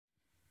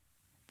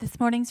This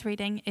morning's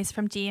reading is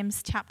from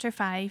James chapter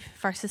 5,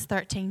 verses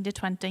 13 to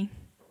 20.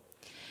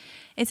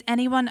 Is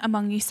anyone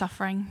among you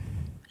suffering?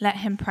 Let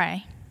him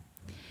pray.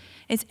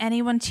 Is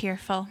anyone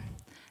cheerful?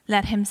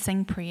 Let him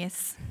sing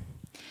praise.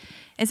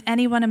 Is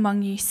anyone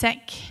among you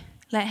sick?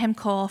 Let him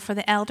call for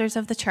the elders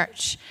of the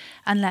church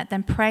and let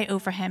them pray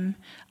over him,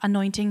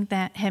 anointing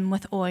him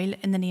with oil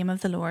in the name of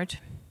the Lord.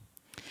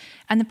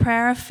 And the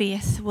prayer of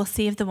faith will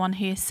save the one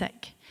who is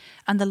sick,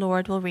 and the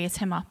Lord will raise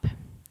him up.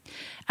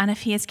 And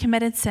if he has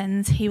committed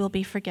sins, he will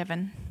be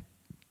forgiven.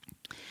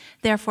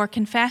 Therefore,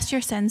 confess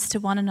your sins to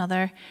one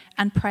another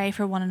and pray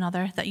for one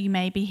another that you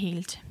may be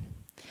healed.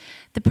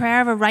 The prayer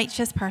of a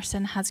righteous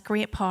person has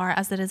great power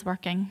as it is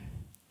working.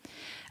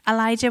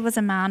 Elijah was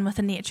a man with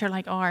a nature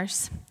like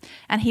ours,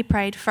 and he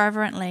prayed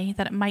fervently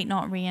that it might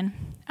not rain.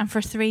 And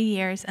for 3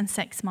 years and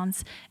 6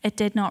 months it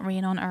did not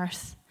rain on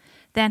earth.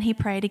 Then he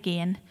prayed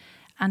again,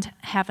 and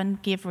heaven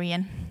gave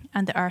rain,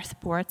 and the earth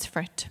bore its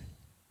fruit.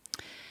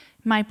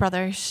 My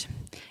brothers,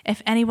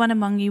 if anyone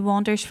among you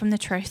wanders from the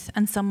truth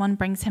and someone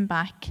brings him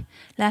back,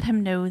 let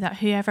him know that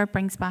whoever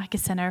brings back a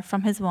sinner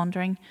from his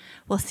wandering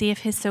will save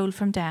his soul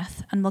from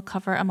death and will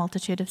cover a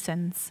multitude of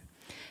sins.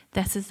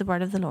 This is the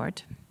word of the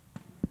Lord.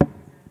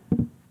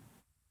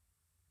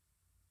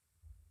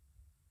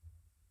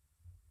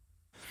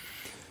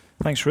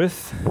 Thanks,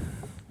 Ruth.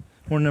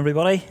 Morning,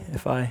 everybody.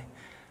 If I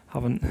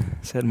haven't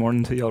said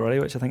morning to you already,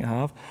 which I think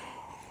I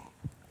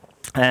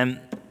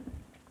have.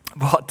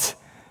 But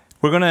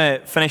we're going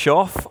to finish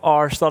off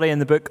our study in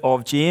the book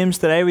of James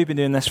today. We've been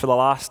doing this for the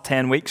last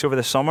 10 weeks over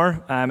the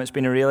summer. It's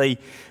been a really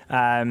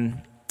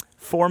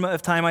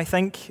formative time, I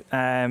think.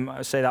 I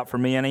would say that for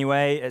me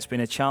anyway. It's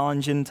been a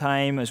challenging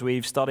time as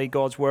we've studied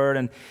God's Word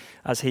and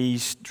as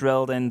He's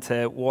drilled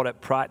into what it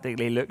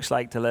practically looks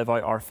like to live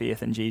out our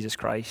faith in Jesus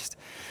Christ.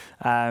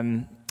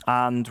 And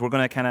we're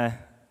going to kind of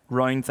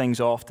round things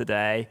off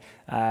today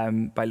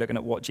by looking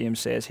at what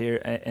James says here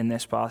in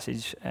this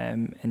passage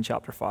in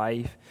chapter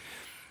 5.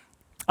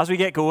 As we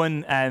get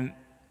going, I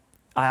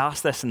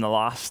asked this in the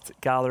last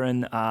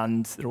gathering,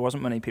 and there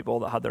wasn't many people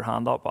that had their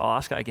hand up, but I'll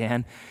ask it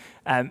again.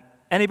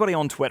 Anybody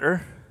on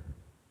Twitter?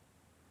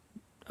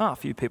 A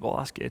few people,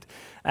 that's good.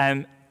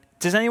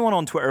 Does anyone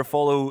on Twitter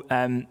follow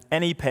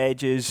any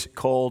pages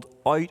called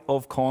Out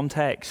of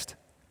Context,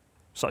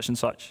 such and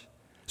such?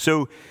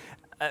 So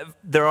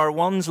there are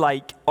ones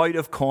like Out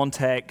of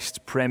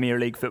Context Premier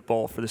League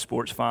football for the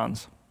sports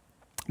fans.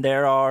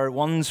 There are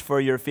ones for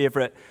your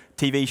favourite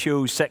TV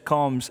shows,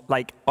 sitcoms,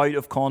 like Out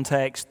of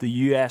Context, The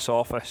US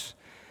Office.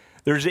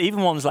 There's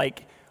even ones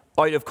like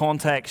Out of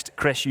Context,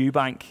 Chris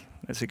Eubank.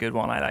 That's a good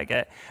one, I like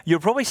it. You're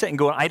probably sitting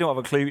going, I don't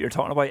have a clue what you're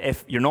talking about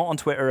if you're not on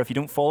Twitter, if you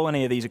don't follow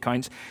any of these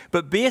accounts.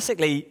 But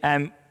basically,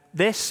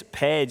 this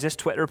page, this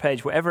Twitter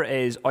page, whatever it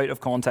is, Out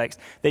of Context,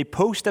 they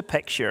post a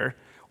picture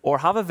or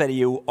have a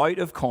video out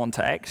of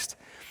context,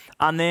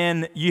 and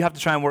then you have to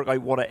try and work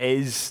out what it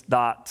is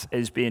that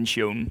is being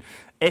shown.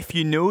 If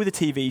you know the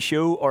TV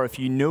show or if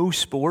you know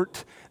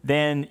sport,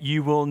 then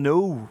you will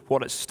know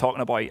what it's talking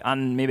about,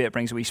 and maybe it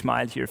brings a wee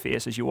smile to your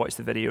face as you watch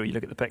the video or you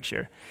look at the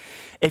picture.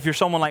 If you're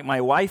someone like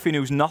my wife who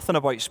knows nothing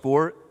about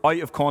sport, Out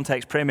of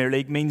Context Premier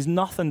League means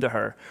nothing to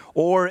her.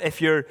 Or if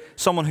you're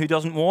someone who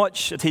doesn't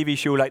watch a TV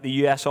show like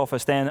The US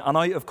Office, then an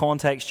Out of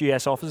Context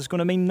US Office is going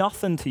to mean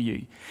nothing to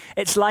you.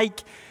 It's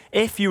like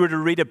if you were to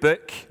read a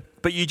book,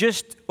 but you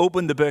just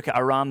opened the book at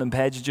a random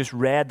page, you just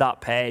read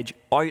that page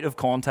out of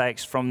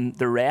context from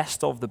the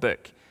rest of the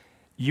book,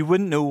 you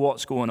wouldn't know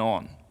what's going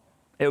on.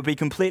 It would be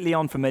completely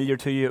unfamiliar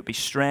to you. It would be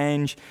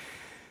strange.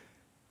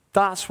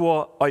 That's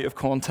what out of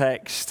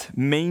context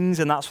means,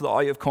 and that's what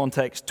out of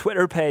context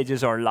Twitter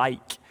pages are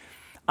like.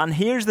 And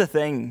here's the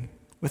thing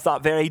with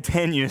that very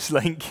tenuous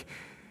link.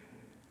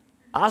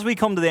 As we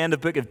come to the end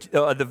of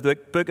the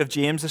book of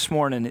James this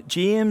morning,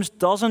 James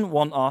doesn't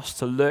want us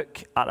to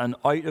look at an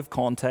out of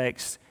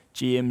context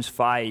James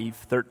 5,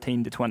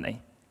 13 to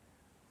 20.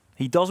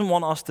 He doesn't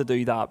want us to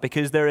do that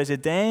because there is a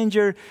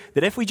danger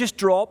that if we just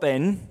drop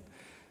in,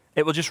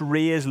 it will just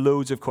raise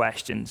loads of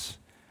questions.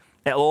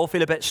 It'll all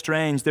feel a bit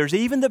strange. There's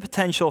even the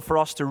potential for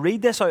us to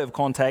read this out of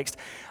context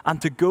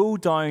and to go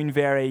down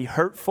very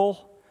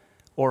hurtful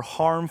or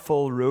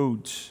harmful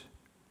roads.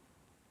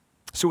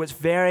 So it's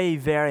very,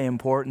 very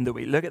important that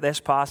we look at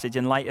this passage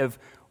in light of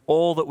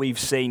all that we've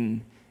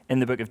seen in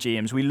the book of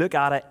James. We look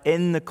at it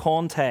in the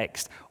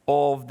context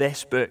of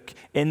this book,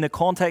 in the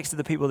context of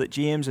the people that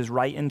James is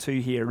writing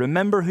to here.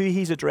 Remember who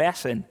he's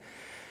addressing.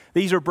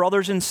 These are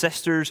brothers and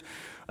sisters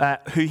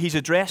who he's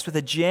addressed with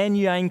a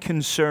genuine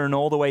concern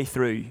all the way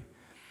through,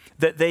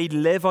 that they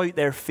live out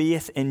their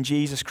faith in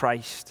Jesus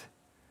Christ,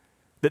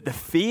 that the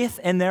faith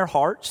in their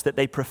hearts that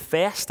they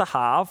profess to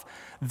have,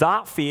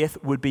 that faith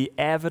would be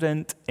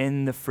evident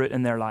in the fruit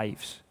in their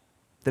lives,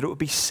 that it would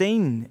be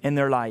seen in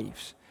their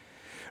lives.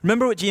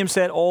 Remember what James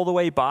said all the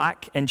way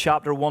back in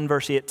chapter 1,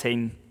 verse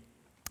 18.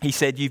 He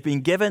said, you've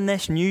been given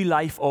this new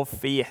life of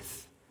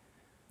faith.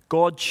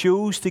 God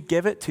chose to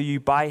give it to you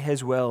by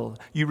his will.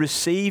 You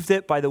received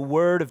it by the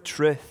word of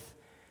truth.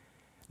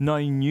 Now,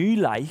 new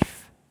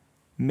life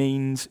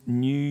means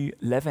new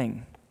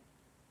living.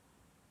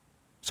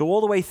 So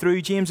all the way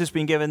through, James has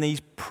been given these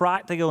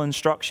practical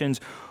instructions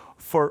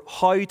for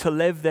how to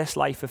live this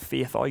life of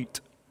faith out.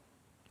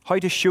 How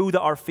to show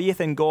that our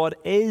faith in God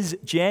is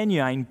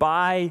genuine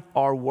by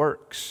our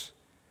works.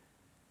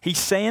 He's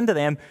saying to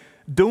them,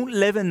 don't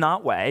live in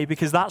that way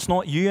because that's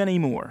not you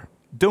anymore.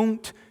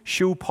 Don't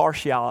show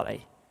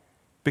partiality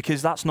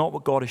because that's not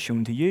what God has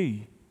shown to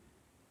you.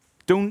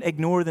 Don't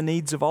ignore the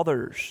needs of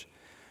others.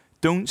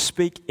 Don't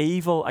speak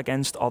evil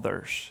against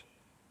others.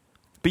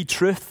 Be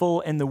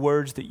truthful in the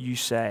words that you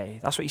say.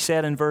 That's what he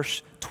said in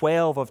verse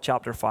 12 of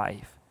chapter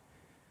 5.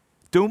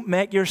 Don't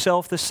make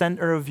yourself the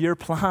center of your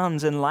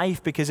plans in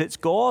life because it's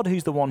God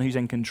who's the one who's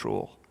in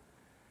control.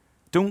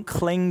 Don't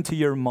cling to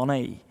your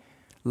money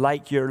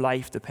like your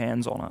life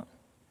depends on it.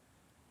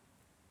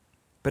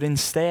 But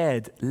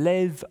instead,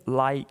 live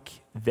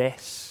like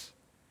this.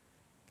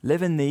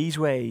 Live in these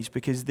ways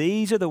because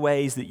these are the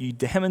ways that you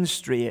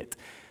demonstrate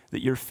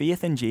that your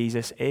faith in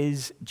Jesus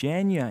is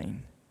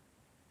genuine.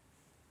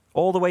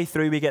 All the way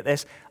through, we get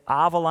this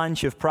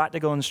avalanche of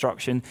practical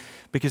instruction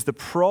because the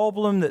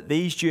problem that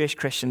these Jewish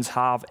Christians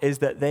have is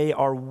that they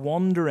are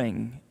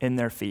wandering in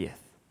their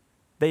faith.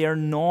 They are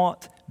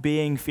not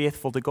being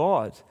faithful to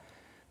God.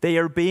 They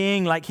are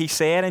being, like he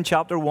said in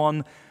chapter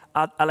 1,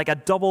 like a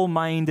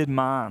double-minded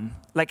man,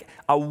 like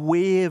a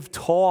wave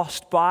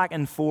tossed back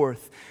and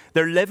forth.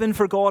 They're living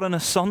for God on a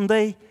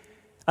Sunday,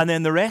 and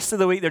then the rest of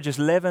the week they're just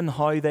living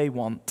how they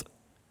want.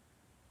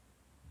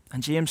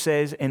 And James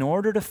says, in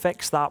order to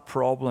fix that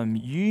problem,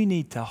 you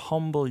need to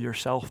humble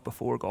yourself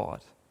before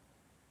God.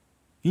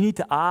 You need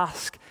to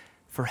ask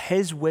for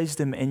his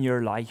wisdom in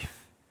your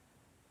life.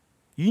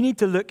 You need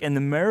to look in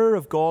the mirror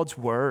of God's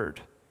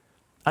word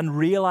and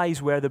realize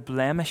where the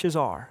blemishes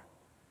are.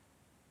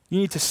 You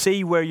need to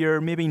see where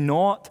you're maybe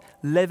not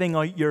living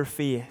out your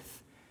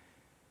faith.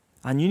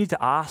 And you need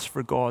to ask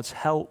for God's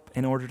help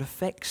in order to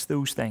fix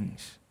those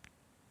things.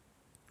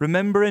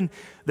 Remembering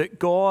that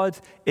God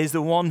is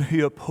the one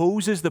who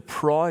opposes the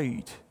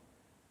proud,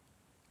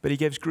 but he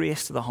gives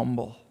grace to the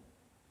humble.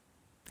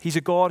 He's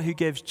a God who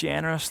gives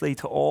generously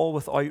to all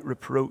without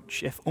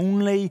reproach. If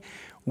only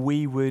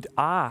we would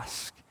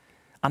ask,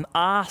 and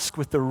ask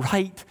with the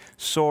right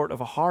sort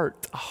of a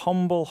heart, a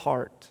humble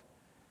heart.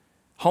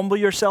 Humble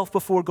yourself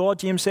before God,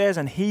 James says,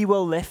 and he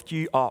will lift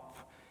you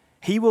up.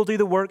 He will do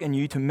the work in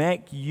you to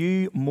make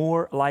you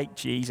more like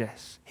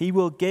Jesus. He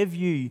will give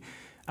you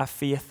a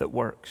faith that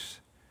works.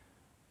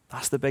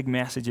 That's the big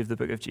message of the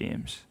book of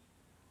James.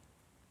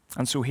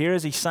 And so here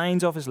as he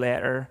signs off his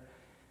letter,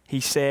 he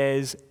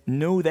says,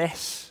 know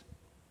this,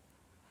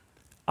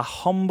 a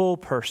humble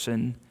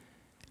person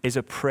is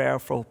a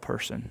prayerful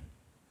person.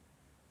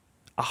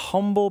 A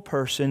humble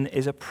person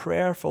is a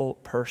prayerful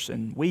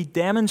person. We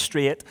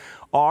demonstrate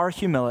our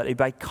humility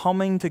by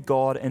coming to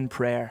God in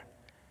prayer.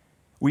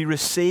 We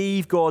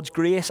receive God's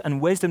grace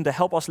and wisdom to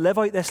help us live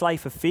out this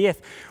life of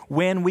faith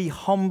when we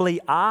humbly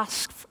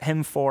ask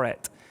him for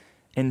it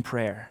in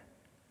prayer.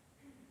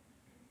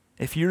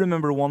 If you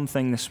remember one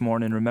thing this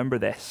morning, remember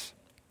this.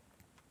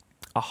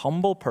 A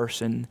humble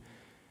person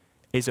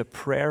is a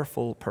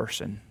prayerful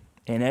person.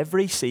 In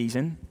every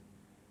season,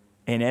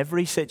 in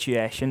every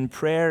situation,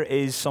 prayer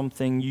is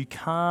something you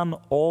can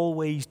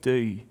always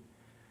do.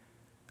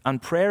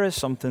 And prayer is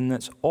something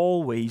that's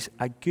always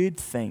a good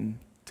thing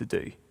to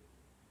do.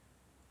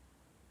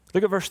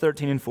 Look at verse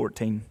 13 and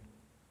 14.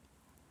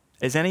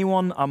 Is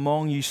anyone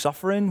among you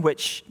suffering?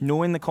 Which,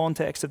 knowing the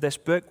context of this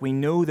book, we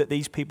know that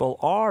these people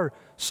are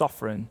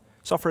suffering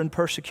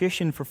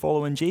persecution for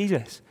following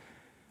Jesus.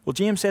 Well,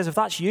 James says, if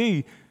that's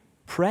you,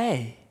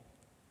 pray.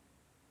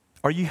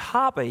 Are you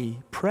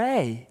happy?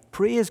 Pray.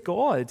 Praise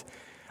God.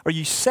 Are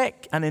you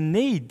sick and in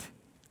need?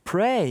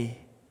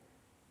 Pray.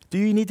 Do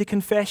you need to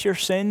confess your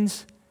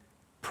sins?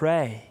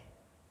 Pray.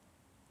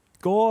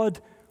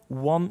 God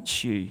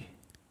wants you.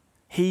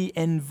 He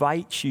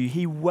invites you.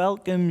 He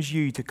welcomes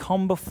you to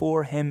come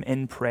before him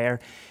in prayer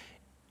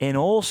in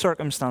all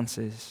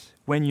circumstances.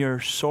 When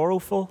you're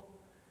sorrowful,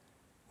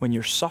 when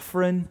you're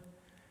suffering,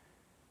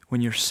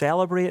 when you're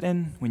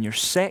celebrating, when you're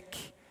sick,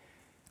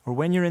 or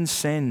when you're in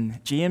sin,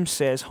 James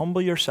says,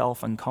 humble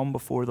yourself and come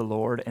before the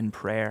Lord in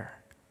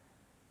prayer.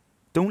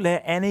 Don't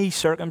let any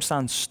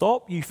circumstance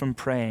stop you from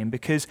praying,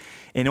 because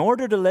in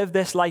order to live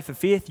this life of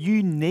faith,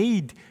 you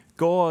need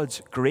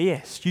God's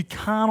grace. You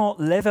cannot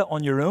live it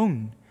on your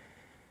own.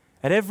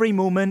 At every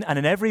moment and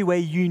in every way,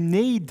 you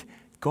need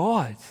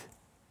God.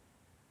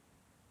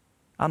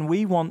 And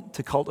we want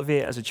to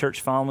cultivate as a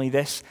church family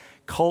this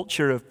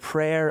culture of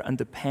prayer and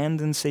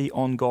dependency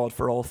on God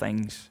for all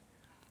things.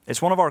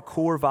 It's one of our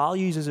core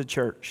values as a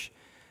church.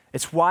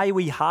 It's why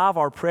we have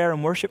our prayer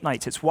and worship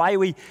nights. It's why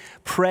we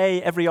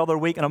pray every other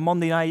week on a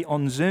Monday night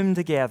on Zoom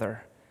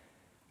together,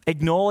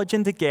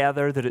 acknowledging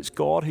together that it's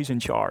God who's in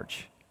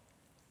charge,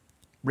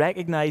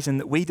 recognizing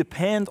that we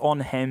depend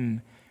on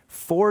him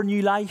for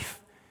new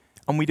life,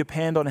 and we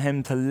depend on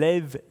him to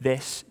live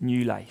this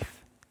new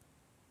life.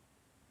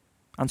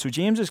 And so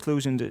James's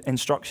closing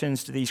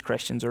instructions to these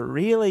Christians are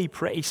really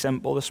pretty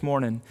simple this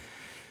morning.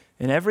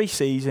 In every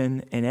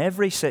season, in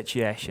every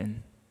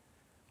situation,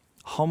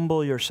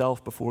 humble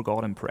yourself before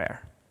God in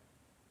prayer.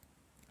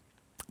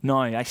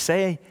 Now, I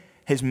say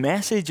his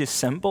message is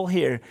simple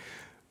here.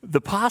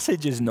 The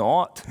passage is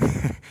not,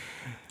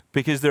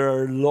 because there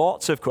are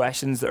lots of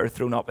questions that are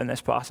thrown up in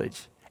this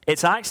passage.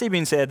 It's actually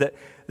been said that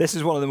this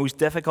is one of the most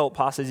difficult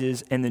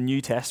passages in the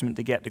New Testament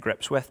to get to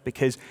grips with,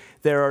 because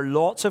there are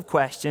lots of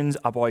questions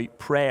about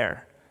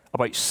prayer,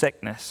 about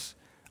sickness,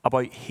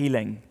 about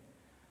healing.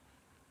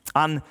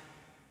 And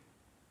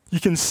you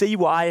can see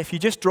why, if you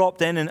just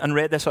dropped in and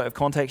read this out of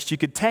context, you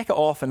could take it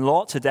off in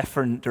lots of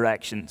different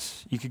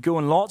directions. You could go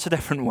in lots of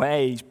different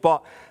ways,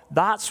 but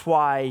that's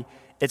why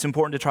it's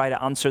important to try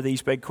to answer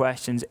these big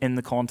questions in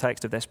the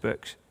context of this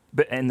book.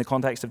 But in the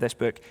context of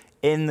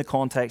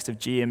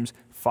James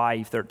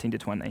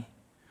 5:13-20.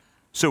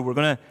 So we're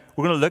gonna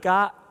look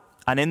at,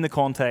 and in the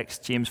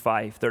context, James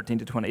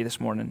 5:13-20 this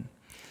morning.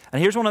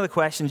 And here's one of the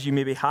questions you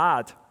maybe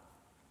had.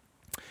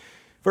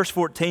 Verse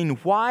 14,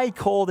 why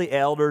call the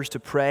elders to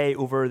pray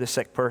over the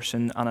sick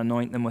person and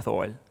anoint them with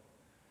oil?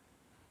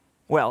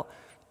 Well,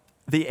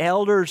 the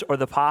elders or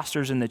the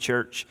pastors in the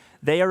church,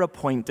 they are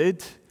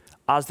appointed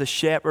as the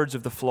shepherds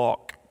of the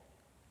flock.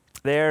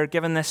 They're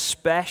given this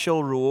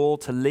special role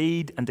to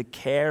lead and to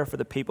care for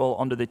the people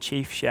under the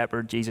chief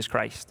shepherd, Jesus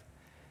Christ.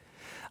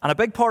 And a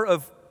big part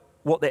of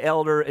what the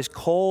elder is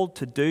called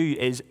to do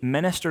is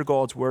minister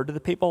God's word to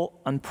the people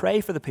and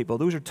pray for the people.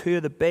 Those are two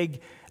of the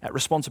big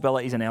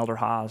responsibilities an elder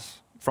has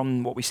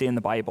from what we see in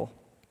the Bible.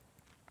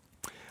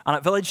 And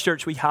at Village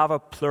Church, we have a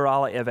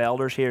plurality of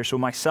elders here. So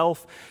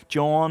myself,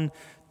 John,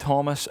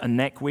 Thomas, and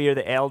Nick, we are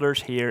the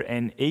elders here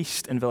in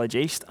Village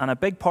East. And a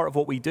big part of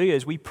what we do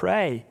is we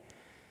pray.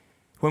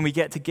 When we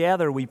get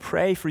together, we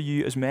pray for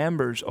you as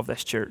members of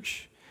this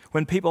church.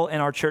 When people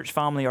in our church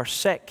family are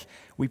sick,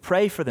 we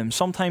pray for them.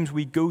 Sometimes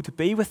we go to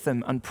be with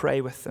them and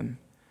pray with them.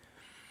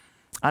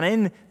 And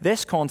in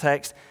this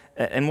context,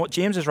 in what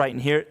James is writing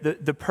here,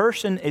 the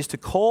person is to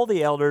call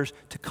the elders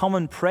to come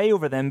and pray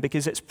over them,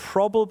 because it's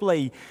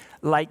probably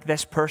like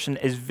this person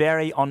is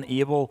very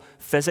unable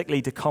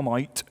physically to come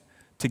out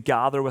to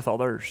gather with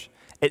others.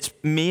 It's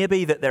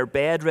maybe that they're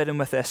bedridden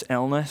with this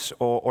illness,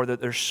 or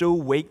that they're so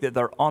weak that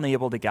they're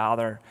unable to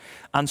gather.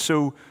 And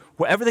so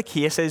whatever the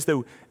case is,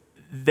 though,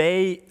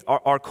 they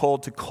are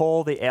called to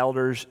call the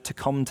elders to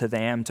come to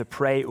them, to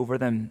pray over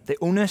them. The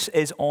onus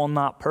is on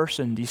that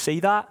person. Do you see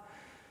that?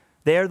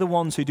 They're the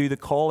ones who do the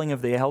calling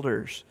of the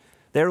elders.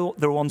 They're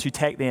the ones who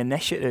take the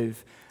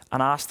initiative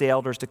and ask the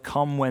elders to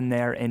come when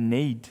they're in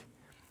need.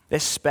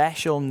 This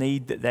special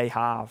need that they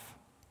have.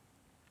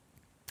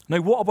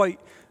 Now, what about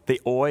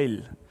the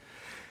oil?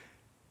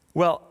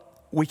 Well,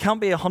 we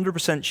can't be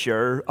 100%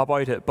 sure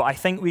about it, but I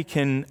think we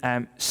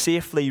can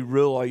safely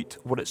rule out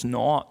what it's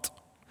not.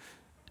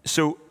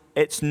 So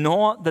it's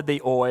not that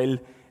the oil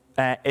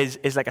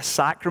is like a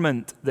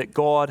sacrament that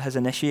God has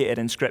initiated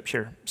in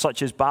Scripture,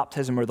 such as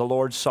baptism or the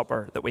Lord's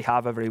Supper that we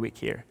have every week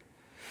here.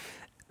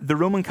 The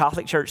Roman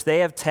Catholic Church, they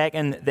have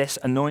taken this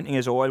anointing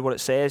as oil, what it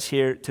says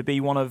here, to be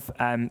one of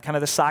kind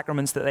of the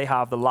sacraments that they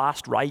have, the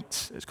last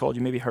rites, it's called.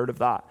 You maybe heard of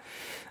that.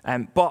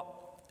 But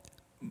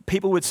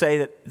people would say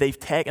that they've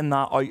taken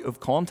that out of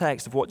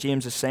context of what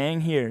James is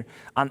saying here.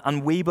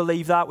 And we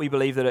believe that. We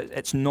believe that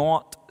it's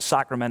not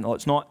sacramental.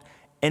 It's not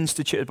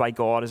instituted by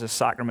God as a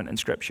sacrament in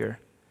Scripture.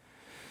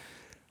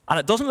 And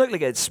it doesn't look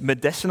like it's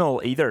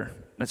medicinal either.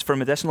 It's for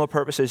medicinal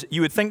purposes.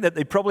 You would think that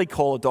they'd probably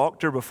call a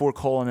doctor before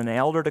calling an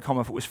elder to come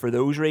if it was for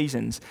those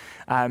reasons.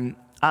 And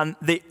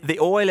the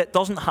oil, it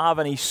doesn't have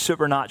any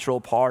supernatural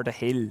power to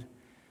heal.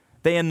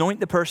 They anoint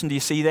the person, do you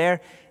see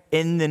there?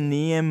 In the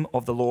name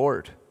of the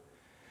Lord.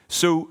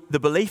 So the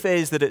belief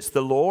is that it's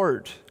the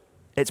Lord.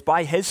 It's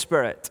by His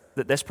Spirit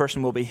that this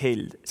person will be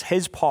healed. It's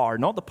His power,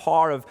 not the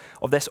power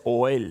of this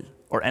oil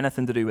or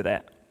anything to do with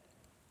it.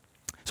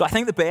 So I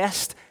think the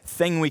best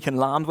thing we can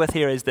land with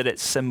here is that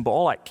it's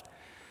symbolic.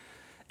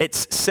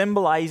 It's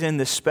symbolizing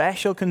the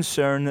special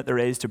concern that there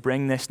is to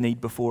bring this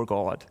need before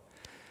God.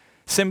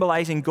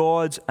 Symbolizing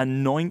God's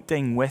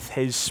anointing with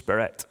His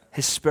Spirit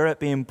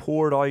being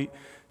poured out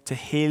to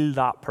heal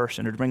that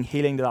person or to bring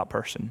healing to that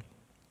person.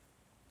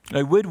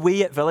 Now, would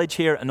we at Village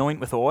here anoint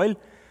with oil?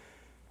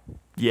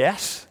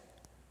 Yes.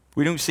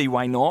 We don't see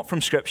why not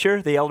from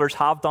Scripture. The elders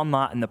have done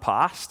that in the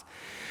past.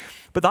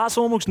 But that's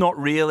almost not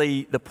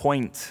really the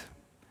point.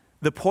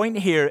 The point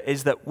here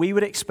is that we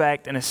would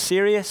expect in a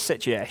serious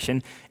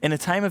situation, in a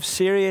time of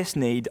serious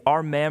need,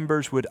 our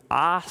members would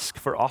ask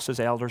for us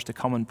as elders to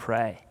come and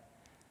pray.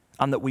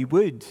 And that we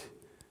would.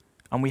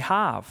 And we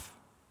have.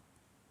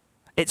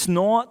 It's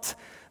not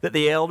that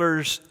the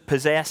elders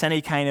possess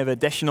any kind of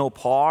additional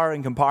power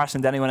in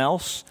comparison to anyone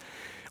else,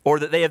 or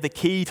that they have the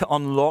key to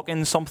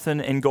unlocking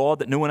something in God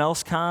that no one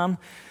else can,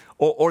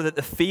 or that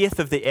the faith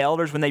of the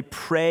elders, when they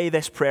pray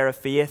this prayer of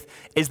faith,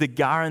 is the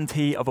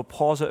guarantee of a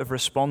positive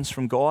response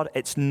from God.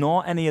 It's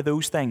not any of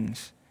those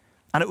things.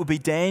 And it would be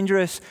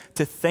dangerous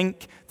to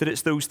think that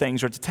it's those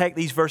things, or to take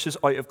these verses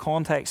out of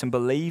context and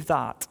believe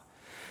that.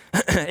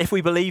 If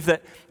we believe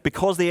that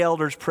because the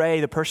elders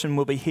pray, the person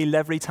will be healed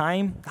every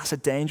time, that's a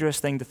dangerous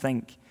thing to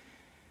think.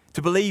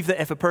 To believe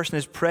that if a person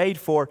is prayed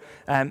for,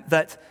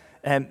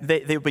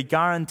 they'll be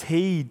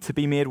guaranteed to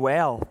be made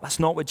well. That's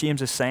not what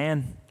James is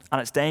saying. and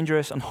it's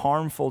dangerous and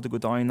harmful to go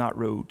down that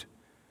road.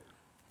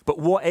 But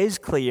what is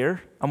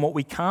clear, and what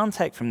we can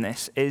take from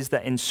this, is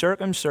that in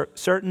certain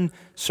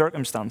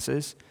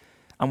circumstances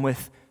and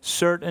with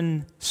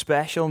certain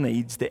special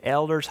needs, the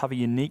elders have a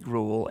unique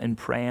role in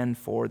praying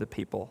for the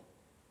people.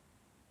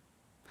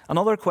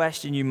 Another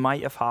question you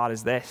might have had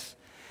is this.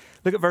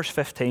 Look at verse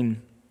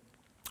 15.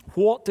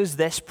 What does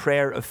this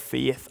prayer of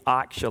faith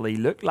actually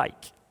look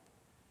like?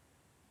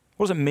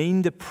 What does it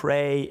mean to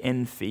pray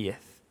in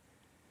faith?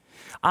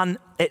 And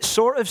it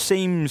sort of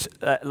seems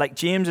like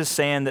James is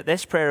saying that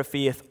this prayer of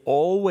faith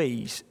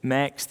always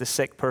makes the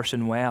sick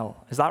person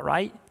well. Is that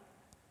right?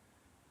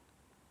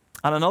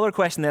 And another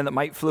question then that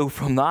might flow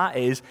from that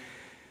is,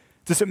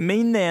 does it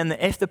mean then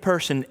that if the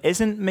person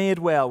isn't made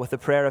well with the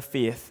prayer of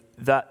faith,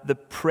 that the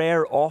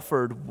prayer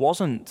offered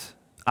wasn't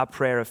a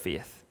prayer of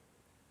faith?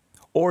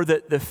 Or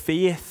that the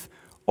faith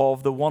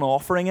of the one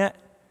offering it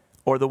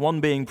or the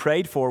one being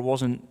prayed for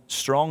wasn't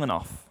strong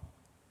enough?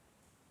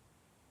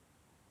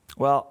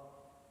 Well,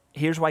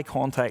 here's why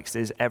context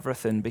is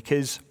everything,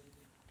 because,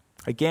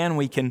 again,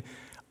 we can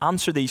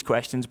answer these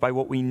questions by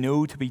what we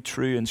know to be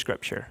true in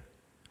Scripture.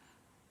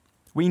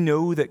 We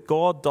know that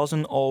God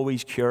doesn't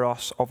always cure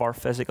us of our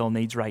physical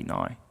needs right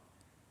now.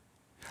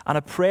 And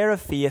a prayer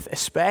of faith,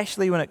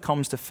 especially when it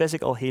comes to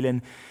physical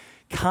healing,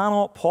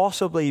 cannot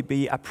possibly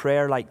be a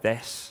prayer like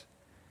this: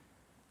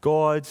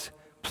 God,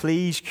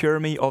 please cure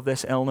me of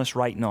this illness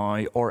right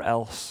now, or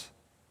else.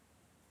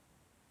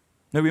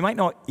 Now, we might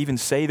not even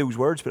say those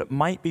words, but it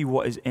might be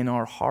what is in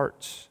our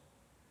hearts.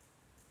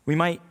 We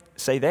might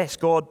say this: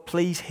 God,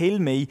 please heal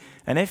me,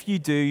 and if you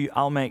do,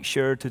 I'll make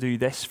sure to do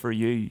this for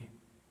you.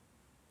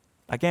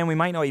 Again, we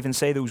might not even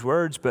say those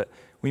words, but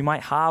we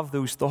might have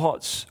those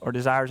thoughts or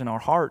desires in our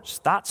hearts.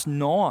 That's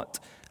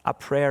not a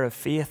prayer of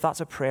faith, that's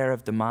a prayer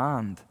of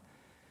demand.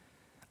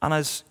 And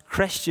as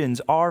Christians,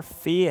 our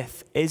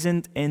faith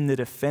isn't in the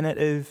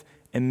definitive,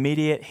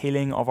 immediate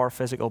healing of our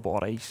physical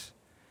bodies.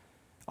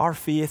 Our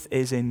faith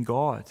is in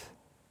God,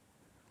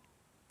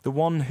 the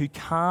one who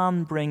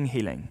can bring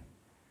healing,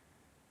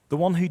 the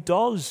one who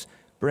does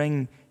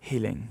bring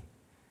healing.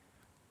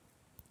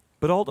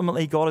 But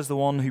ultimately, God is the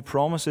one who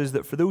promises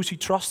that for those who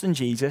trust in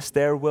Jesus,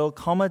 there will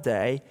come a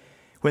day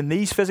when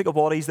these physical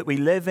bodies that we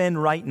live in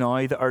right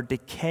now, that are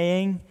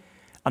decaying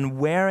and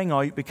wearing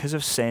out because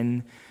of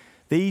sin,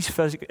 these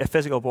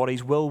physical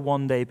bodies will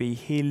one day be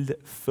healed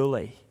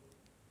fully,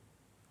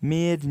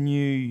 made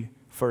new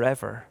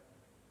forever.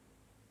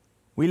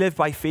 We live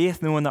by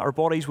faith, knowing that our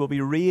bodies will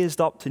be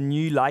raised up to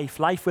new life,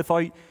 life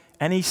without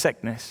any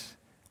sickness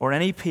or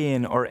any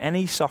pain or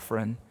any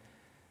suffering,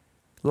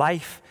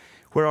 life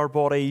where our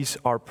bodies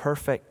are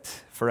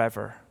perfect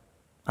forever.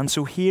 And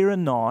so here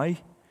and now,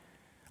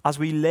 as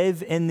we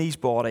live in these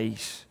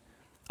bodies,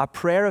 a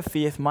prayer of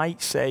faith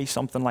might say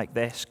something like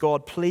this: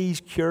 God, please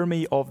cure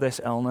me of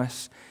this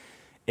illness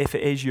if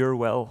it is your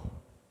will.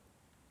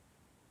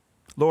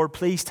 Lord,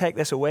 please take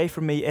this away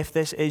from me if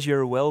this is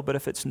your will, but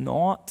if it's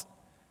not,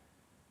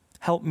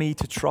 help me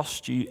to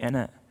trust you in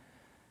it.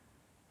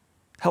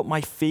 Help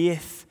my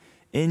faith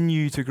in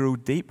you to grow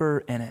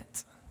deeper in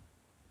it.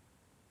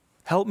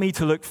 Help me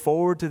to look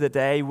forward to the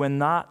day when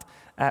that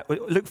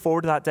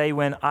day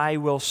when I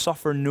will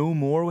suffer no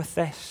more with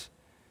this,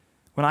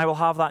 when I will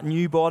have that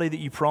new body that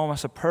you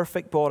promise, a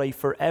perfect body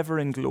forever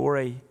in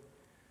glory.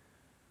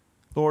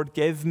 Lord,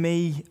 give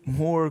me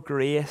more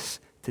grace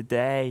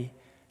today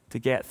to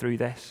get through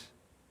this.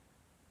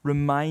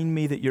 Remind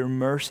me that your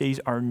mercies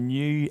are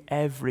new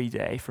every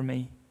day for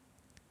me.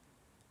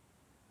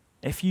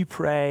 If you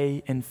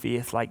pray in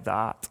faith like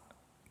that,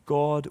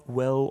 God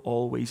will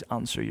always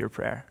answer your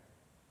prayer.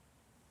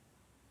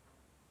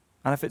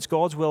 And if it's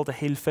God's will to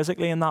heal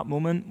physically in that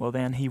moment, well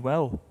then he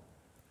will.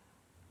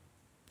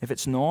 If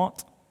it's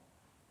not,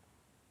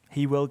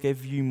 he will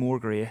give you more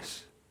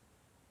grace.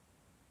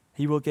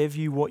 He will give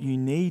you what you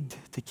need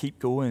to keep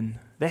going.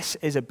 This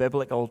is a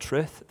biblical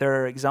truth.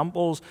 There are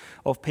examples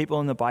of people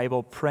in the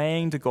Bible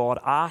praying to God,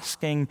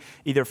 asking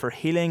either for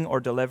healing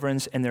or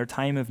deliverance in their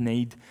time of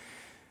need,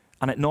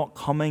 and it not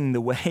coming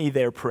the way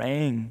they're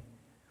praying.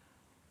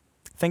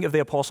 Think of the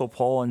Apostle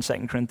Paul in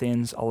 2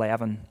 Corinthians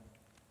 11.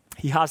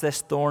 He has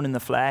this thorn in the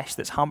flesh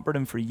that's hampered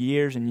him for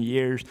years and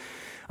years,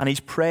 and he's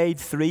prayed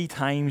 3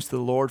 times to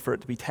the Lord for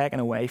it to be taken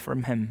away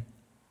from him.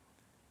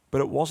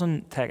 But it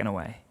wasn't taken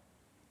away.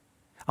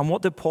 And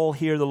what did Paul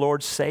hear the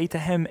Lord say to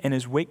him in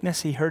his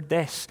weakness? He heard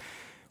this: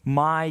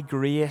 my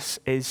grace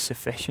is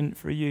sufficient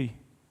for you,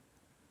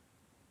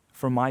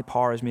 for my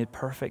power is made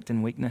perfect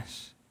in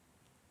weakness.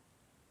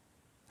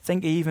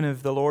 Think even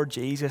of the Lord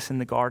Jesus in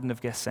the Garden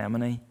of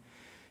Gethsemane.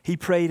 He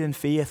prayed in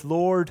faith,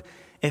 Lord,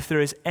 if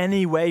there is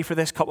any way for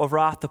this cup of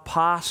wrath to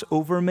pass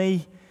over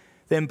me,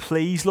 then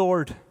please,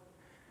 Lord.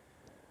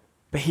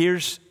 But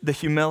here's the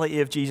humility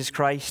of Jesus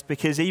Christ,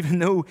 because even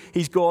though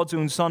he's God's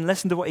own son,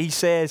 listen to what he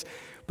says: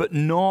 but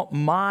not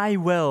my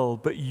will,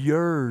 but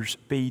yours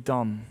be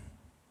done.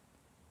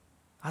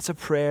 That's a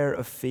prayer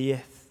of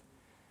faith.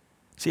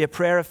 See, a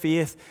prayer of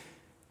faith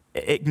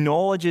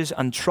acknowledges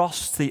and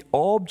trusts the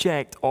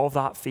object of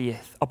that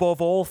faith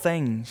above all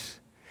things.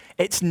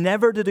 It's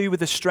never to do with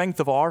the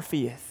strength of our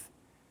faith.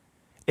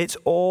 It's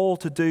all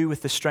to do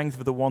with the strength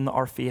of the one that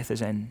our faith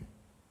is in.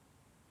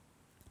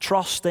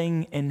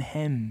 Trusting in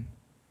him.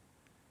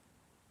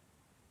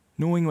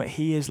 Knowing what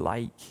he is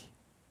like.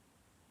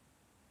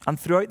 And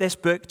throughout this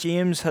book,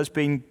 James has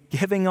been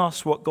giving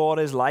us what God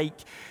is like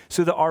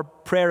so that our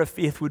prayer of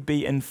faith would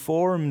be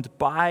informed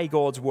by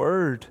God's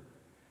word.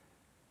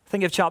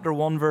 Think of chapter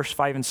 1, verse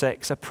 5 and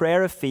 6. A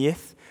prayer of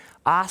faith,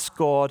 ask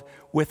God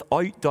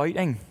without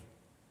doubting,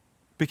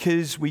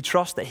 because we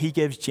trust that he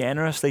gives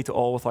generously to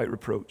all without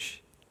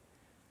reproach.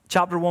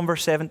 Chapter 1,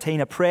 verse 17.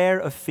 A prayer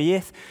of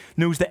faith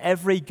knows that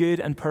every good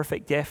and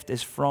perfect gift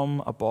is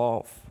from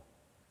above.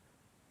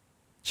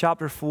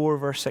 Chapter 4,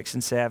 verse 6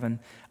 and 7.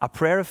 A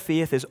prayer of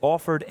faith is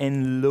offered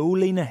in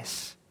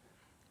lowliness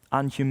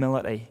and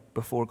humility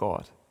before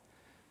God,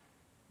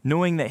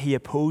 knowing that he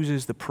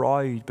opposes the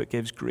proud but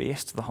gives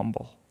grace to the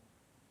humble.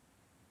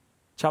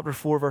 Chapter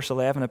 4, verse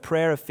 11. A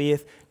prayer of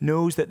faith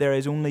knows that there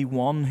is only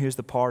one who has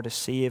the power to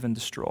save and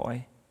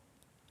destroy.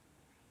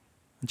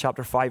 In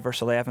chapter 5,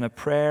 verse 11, a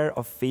prayer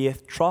of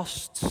faith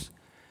trusts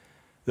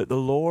that the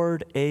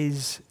Lord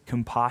is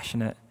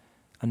compassionate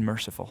and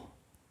merciful.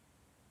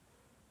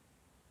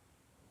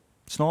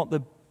 It's not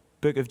the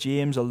book of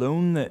James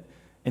alone that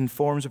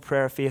informs a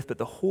prayer of faith, but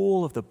the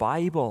whole of the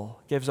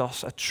Bible gives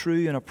us a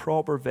true and a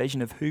proper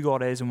vision of who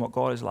God is and what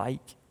God is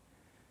like.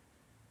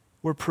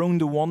 We're prone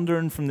to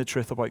wandering from the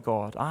truth about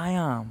God. I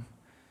am.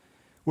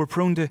 We're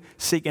prone to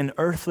seeking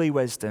earthly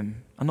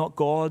wisdom and not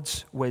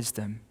God's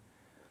wisdom.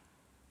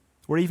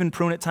 We're even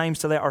prone at times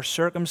to let our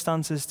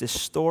circumstances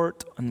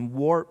distort and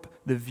warp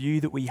the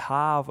view that we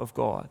have of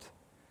God.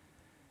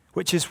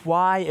 Which is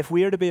why, if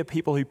we are to be a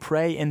people who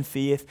pray in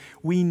faith,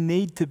 we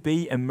need to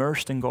be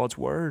immersed in God's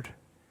word.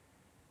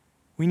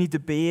 We need to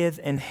bathe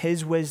in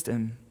his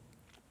wisdom,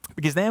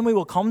 because then we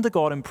will come to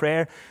God in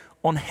prayer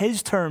on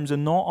his terms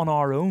and not on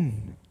our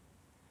own.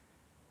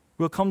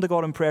 We'll come to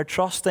God in prayer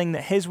trusting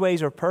that his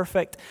ways are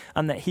perfect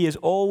and that he is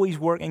always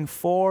working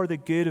for the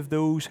good of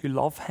those who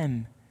love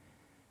him.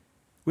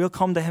 We'll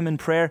come to him in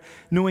prayer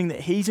knowing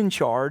that he's in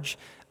charge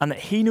and that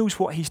he knows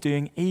what he's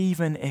doing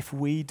even if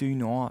we do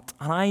not.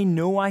 And I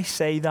know I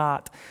say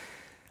that,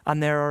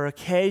 and there are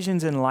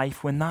occasions in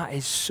life when that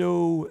is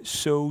so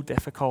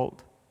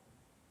difficult.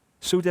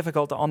 So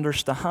difficult to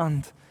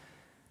understand.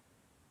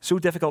 So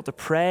difficult to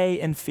pray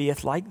in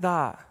faith like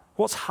that.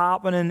 What's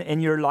happening in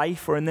your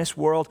life or in this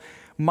world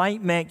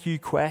might make you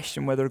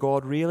question whether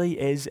God really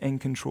is in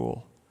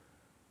control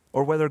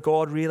or whether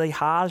God really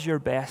has your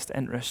best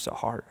interests at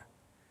heart.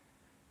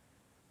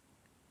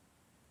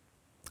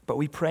 But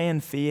we pray in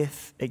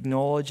faith,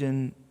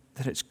 acknowledging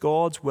that it's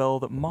God's will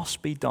that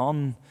must be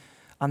done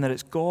and that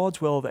it's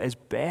God's will that is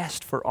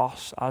best for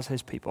us as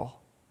his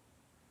people.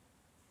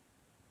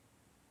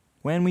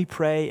 When we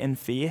pray in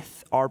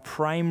faith, our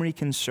primary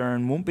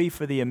concern won't be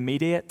for the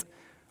immediate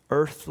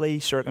earthly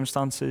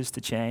circumstances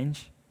to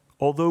change.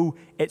 Although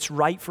it's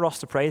right for us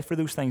to pray for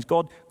those things,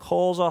 God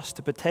calls us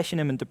to petition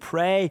him and to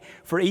pray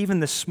for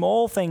even the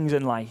small things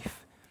in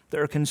life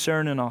that are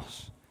concerning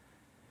us.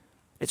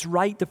 It's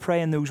right to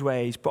pray in those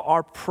ways, but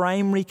our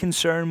primary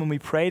concern when we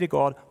pray to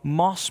God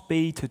must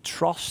be to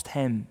trust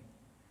him.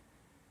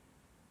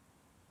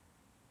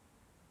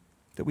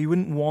 That we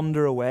wouldn't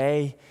wander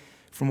away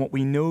from what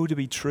we know to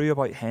be true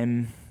about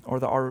him,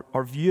 or that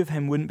our view of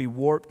him wouldn't be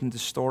warped and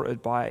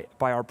distorted by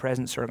our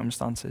present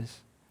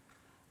circumstances.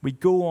 We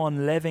go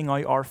on living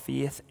out our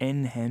faith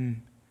in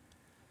him.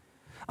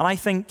 And I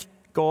think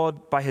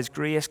God, by his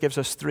grace, gives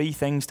us three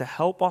things to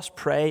help us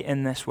pray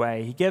in this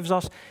way. He gives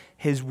us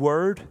his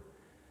word,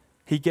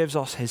 he gives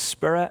us his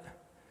spirit,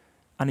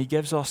 and he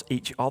gives us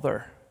each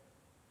other.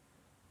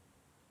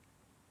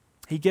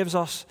 He gives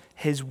us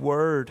his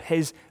word,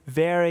 his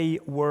very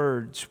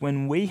words.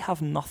 When we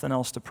have nothing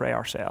else to pray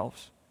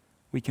ourselves,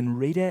 we can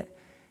read it,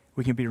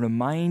 we can be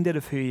reminded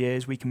of who he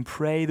is, we can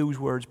pray those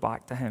words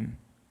back to him.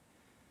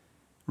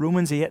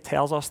 Romans 8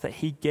 tells us that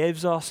he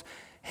gives us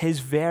his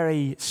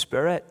very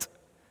spirit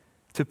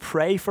to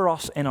pray for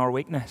us in our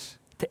weakness,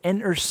 to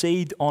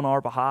intercede on our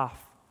behalf.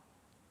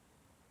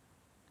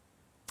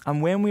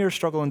 And when we are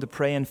struggling to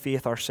pray in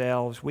faith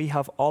ourselves, we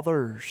have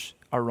others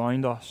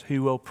around us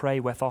who will pray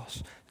with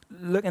us.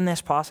 Look in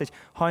this passage,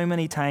 how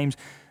many times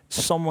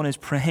someone is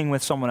praying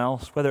with someone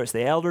else, whether it's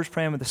the elders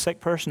praying with the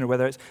sick person or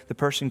whether it's the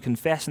person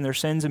confessing their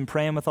sins and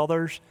praying with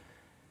others.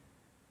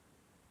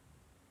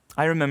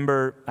 I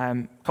remember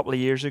a couple of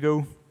years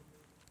ago,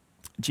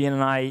 Jane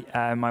and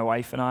I, my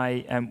wife and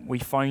I, we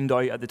found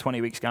out at the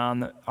 20-week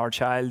scan that our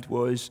child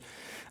was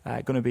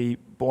going to be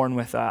born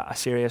with a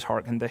serious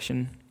heart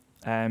condition.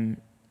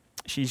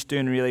 She's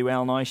doing really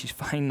well now. She's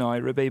fine now,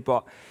 Ruby.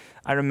 But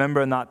I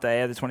remember on that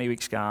day of the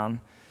 20-week scan,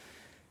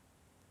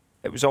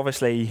 it was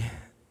obviously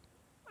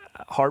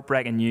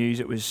heartbreaking news.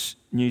 It was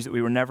news that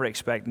we were never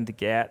expecting to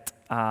get,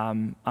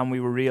 and we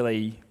were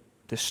really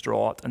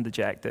distraught and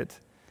dejected.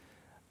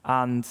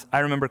 And I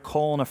remember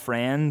calling a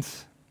friend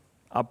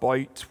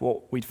about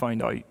what we'd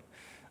found out.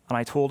 And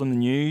I told him the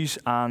news,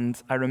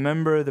 and I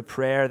remember the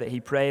prayer that he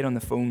prayed on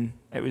the phone.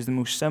 It was the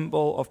most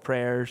simple of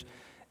prayers.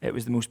 It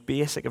was the most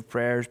basic of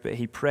prayers, but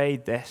he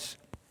prayed this: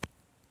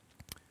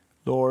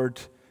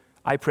 Lord,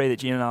 I pray that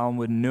Jane and Alan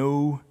would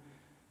know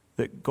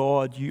that,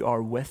 God, you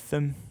are with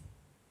them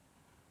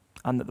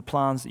and that the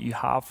plans that you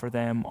have for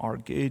them are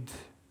good,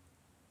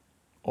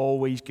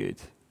 always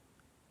good.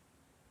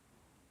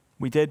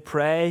 We did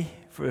pray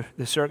for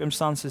the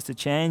circumstances to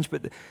change,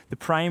 but the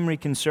primary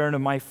concern of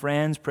my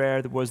friend's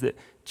prayer was that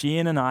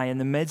Jane and I, in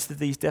the midst of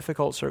these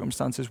difficult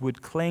circumstances,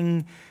 would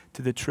cling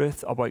to the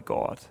truth about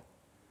God,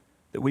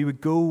 that we would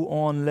go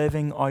on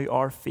living out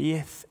our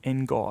faith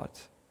in God,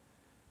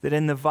 that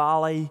in the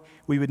valley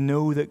we would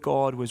know that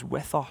God was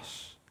with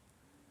us.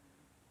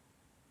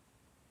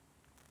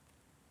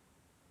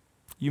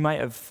 You might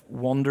have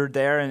wondered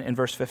there in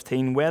verse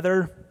 15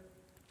 whether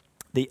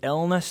the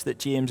illness that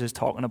James is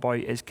talking about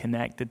is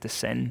connected to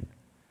sin.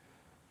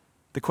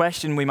 The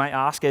question we might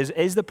ask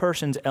is the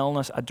person's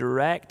illness a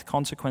direct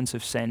consequence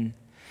of sin?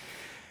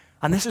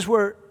 And this is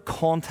where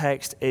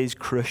context is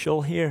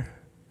crucial here.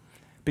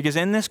 Because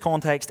in this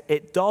context,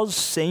 it does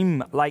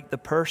seem like the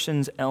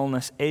person's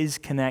illness is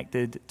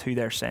connected to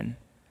their sin.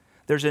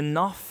 There's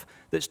enough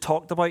that's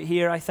talked about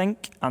here, I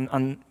think,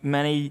 and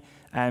many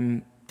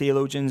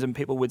theologians and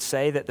people would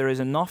say that there is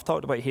enough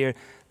talked about here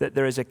that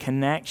there is a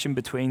connection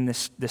between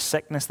the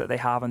sickness that they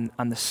have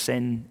and the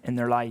sin in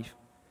their life.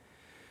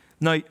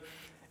 Now,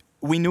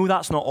 we know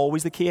that's not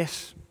always the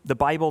case. The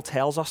Bible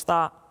tells us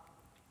that,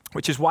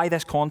 which is why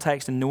this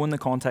context and knowing the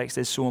context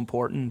is so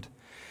important.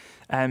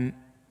 And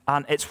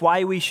it's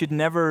why we should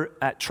never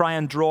try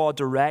and draw a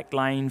direct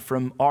line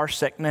from our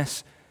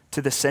sickness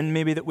to the sin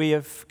maybe that we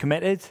have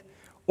committed,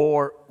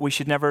 or we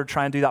should never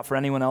try and do that for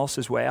anyone else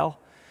as well.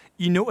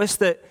 You notice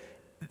that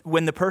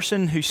when the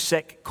person who's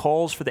sick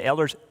calls for the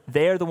elders,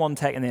 they're the one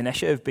taking the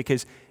initiative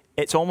because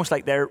it's almost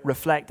like they're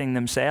reflecting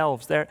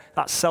themselves.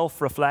 That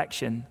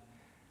self-reflection.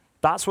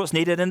 That's what's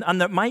needed.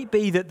 And it might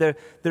be that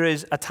there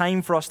is a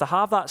time for us to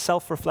have that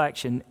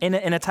self-reflection in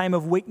a time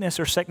of weakness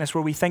or sickness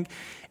where we think,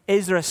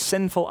 is there a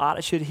sinful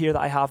attitude here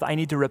that I have that I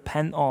need to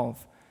repent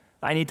of?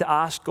 That I need to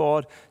ask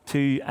God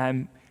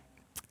to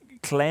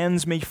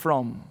cleanse me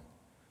from?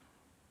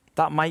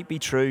 That might be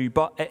true,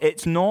 but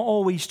it's not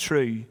always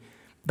true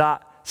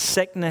that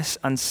sickness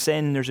and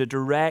sin, there's a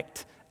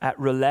direct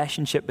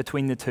relationship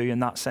between the two in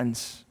that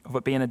sense of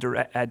it being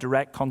a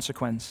direct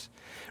consequence.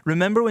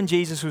 Remember when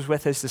Jesus was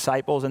with his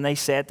disciples and they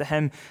said to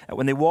him,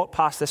 when they walked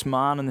past this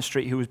man on the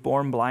street who was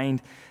born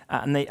blind,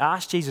 and they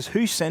asked Jesus,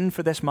 who sinned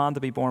for this man to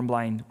be born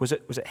blind? Was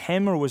it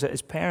him or was it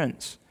his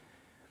parents?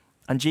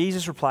 And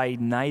Jesus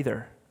replied,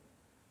 neither.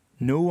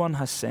 No one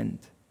has sinned.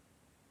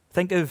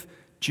 Think of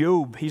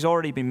Job. He's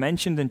already been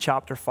mentioned in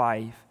chapter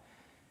 5.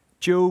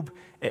 Job,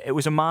 it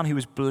was a man who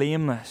was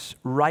blameless,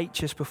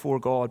 righteous before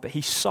God, but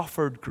he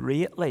suffered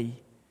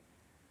greatly.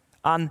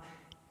 And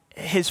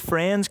his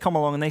friends come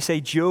along and they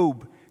say,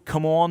 Job,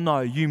 come on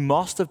now, you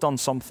must have done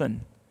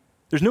something.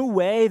 There's no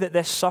way that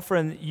this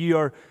suffering that you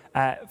are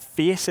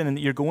facing and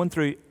that you're going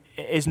through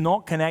is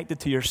not connected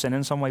to your sin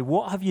in some way.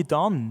 What have you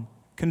done?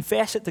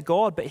 Confess it to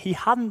God. But he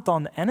hadn't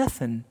done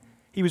anything.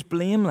 He was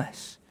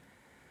blameless.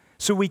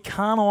 So we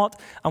cannot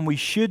and we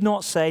should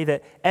not say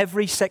that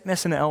every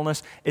sickness and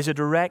illness is a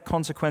direct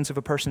consequence of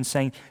a person's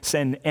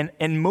sin.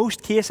 In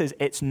most cases,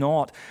 it's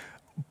not.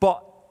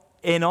 But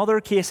in other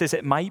cases,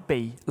 it might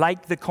be,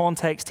 like the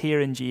context here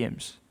in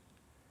James.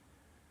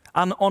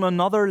 And on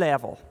another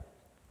level,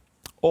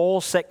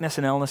 all sickness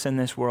and illness in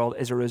this world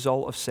is a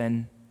result of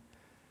sin.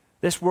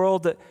 This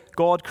world that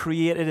God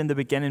created in the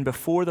beginning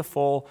before the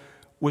fall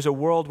was a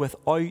world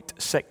without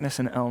sickness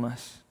and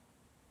illness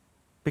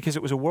because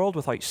it was a world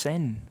without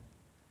sin.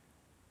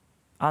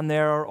 And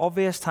there are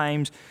obvious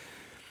times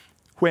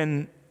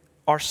when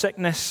our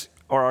sickness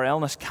or our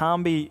illness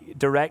can be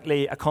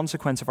directly a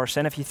consequence of our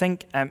sin. If you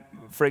think,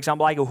 for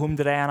example, I go home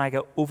today and I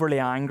get overly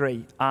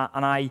angry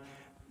and I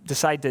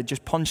decide to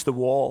just punch the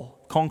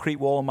concrete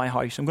wall in my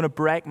house. I'm going to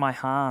break my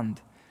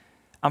hand.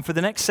 And for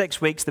the next 6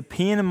 weeks, the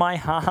pain in my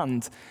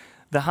hand,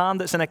 the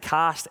hand that's in a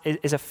cast,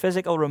 is a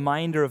physical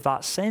reminder of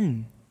that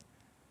sin.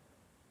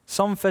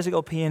 Some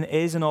physical pain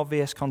is an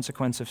obvious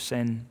consequence of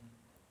sin.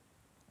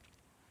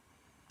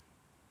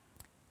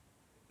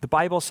 The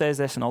Bible says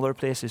this in other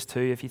places too.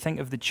 If you think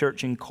of the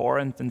church in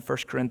Corinth in 1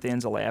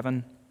 Corinthians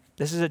 11,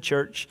 this is a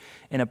church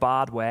in a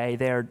bad way.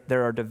 There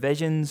are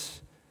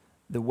divisions.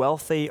 The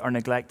wealthy are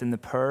neglecting the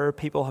poor.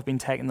 People have been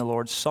taking the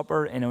Lord's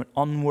Supper in an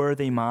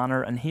unworthy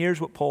manner. And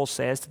here's what Paul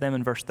says to them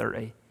in verse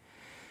 30.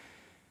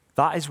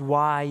 That is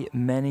why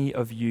many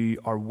of you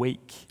are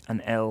weak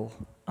and ill,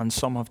 and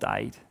some have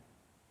died.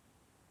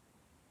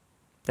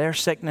 Their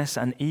sickness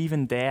and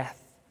even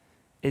death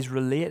is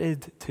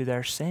related to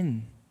their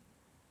sin.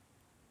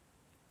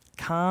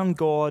 Can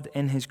God,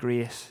 in his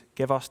grace,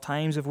 give us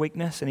times of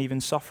weakness and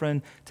even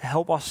suffering to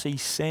help us see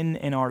sin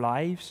in our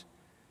lives?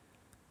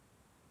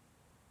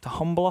 To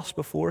humble us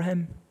before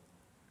him?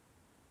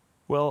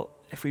 Well,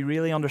 if we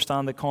really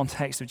understand the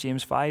context of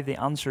James 5,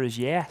 the answer is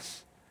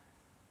yes.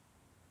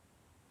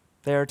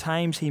 There are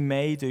times he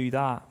may do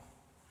that.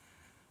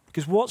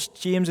 Because what's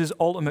James's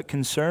ultimate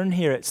concern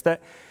here? It's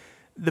that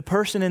the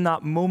person in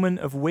that moment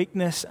of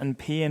weakness and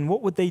pain,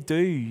 what would they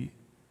do?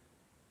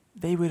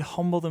 They would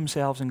humble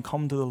themselves and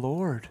come to the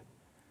Lord.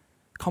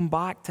 Come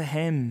back to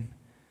him.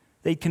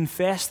 They'd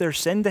confess their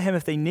sin to him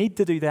if they need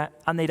to do that,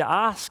 and they'd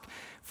ask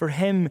for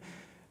him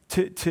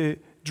to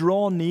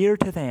draw near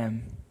to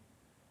them.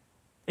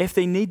 If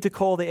they need to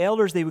call the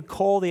elders, they would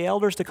call the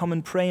elders to come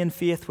and pray in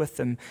faith with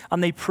them.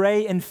 And they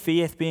pray in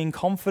faith, being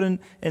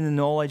confident in the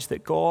knowledge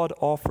that God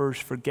offers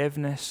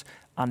forgiveness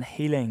and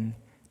healing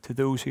to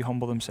those who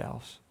humble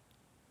themselves.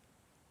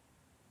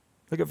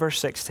 Look at verse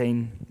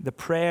 16. The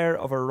prayer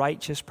of a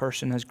righteous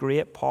person has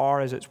great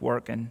power as it's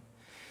working.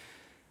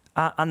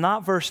 And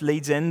that verse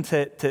leads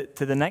into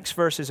the next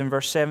verses in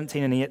verse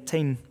 17 and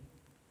 18,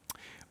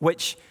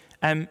 which,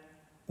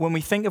 when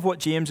we think of what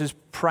James's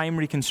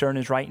primary concern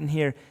is writing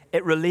here,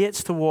 it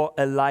relates to what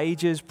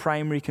Elijah's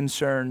primary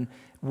concern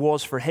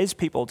was for his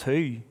people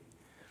too.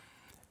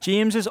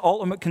 James's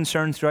ultimate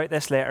concern throughout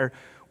this letter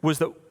was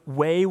that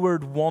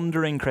wayward,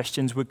 wandering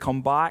Christians would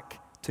come back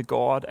to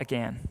God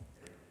again.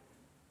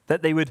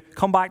 That they would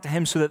come back to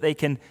him so that they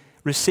can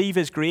receive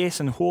his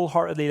grace and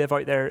wholeheartedly live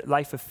out their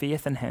life of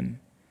faith in him.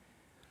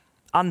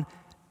 And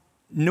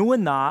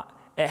knowing that,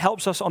 it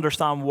helps us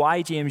understand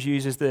why James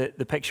uses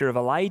the picture of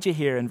Elijah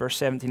here in verse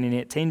 17 and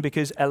 18,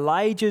 because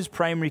Elijah's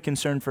primary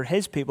concern for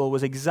his people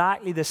was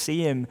exactly the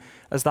same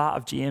as that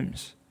of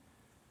James.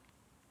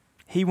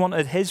 He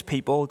wanted his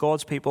people,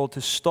 God's people, to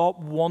stop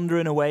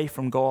wandering away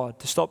from God,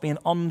 to stop being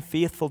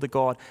unfaithful to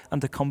God, and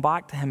to come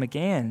back to him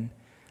again.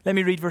 Let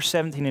me read verse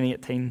 17 and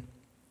 18.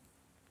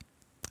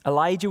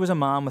 Elijah was a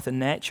man with a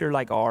nature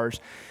like ours,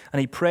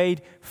 and he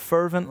prayed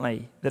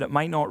fervently that it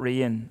might not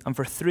rain. And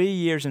for 3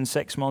 years and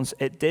 6 months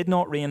it did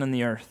not rain on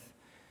the earth.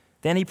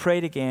 Then he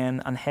prayed again,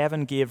 and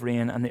heaven gave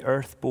rain, and the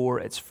earth bore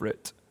its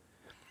fruit.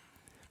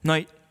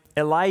 Now,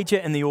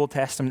 Elijah in the Old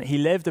Testament, he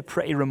lived a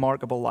pretty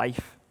remarkable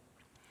life.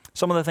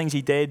 Some of the things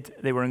he did,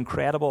 they were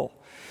incredible.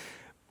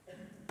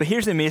 But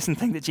here's the amazing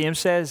thing that James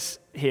says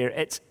here.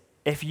 It's,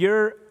 if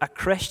you're a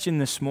Christian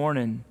this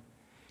morning,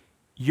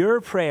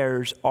 your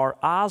prayers are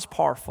as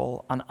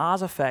powerful and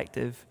as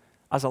effective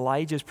as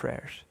Elijah's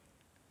prayers.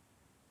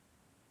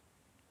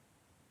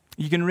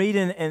 You can read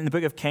in the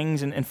book of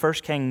Kings, in 1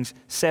 Kings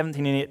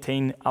 17 and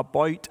 18,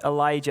 about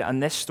Elijah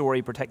and this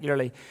story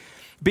particularly.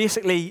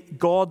 Basically,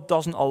 God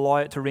doesn't allow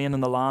it to rain on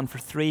the land for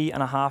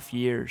 3.5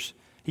 years.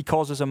 He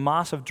causes a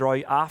massive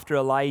drought after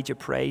Elijah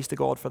prays to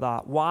God for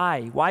that.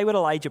 Why? Why would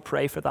Elijah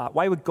pray for that?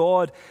 Why would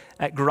God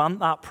grant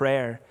that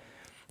prayer?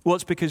 Well,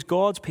 it's because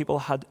God's people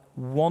had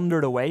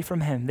wandered away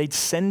from him. They'd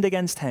sinned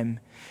against him.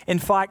 In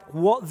fact,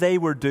 what they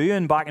were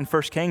doing back in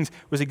 1 Kings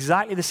was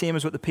exactly the same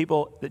as what the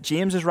people that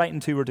James is writing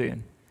to were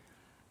doing.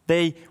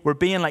 They were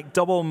being like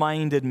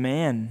double-minded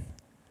men.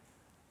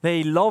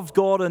 They loved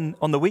God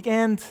on the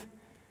weekend,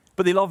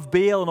 but they loved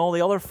Baal and all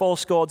the other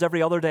false gods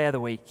every other day of the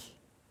week.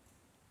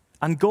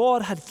 And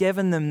God had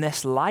given them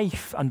this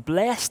life and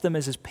blessed them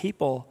as his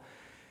people,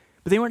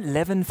 but they weren't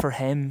living for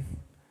him.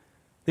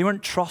 They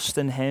weren't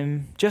trusting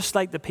him, just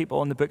like the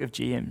people in the book of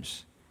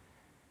James.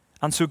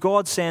 And so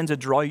God sends a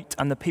drought,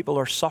 and the people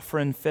are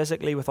suffering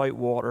physically without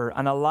water.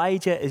 And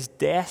Elijah is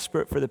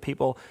desperate for the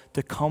people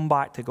to come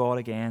back to God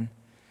again.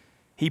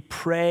 He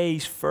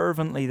prays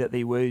fervently that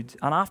they would.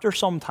 And after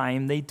some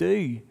time, they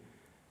do.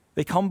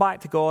 They come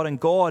back to God, and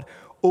God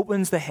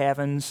opens the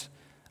heavens,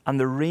 and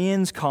the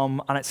rains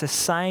come, and it's a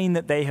sign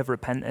that they have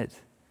repented.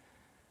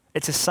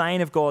 It's a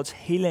sign of God's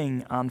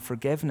healing and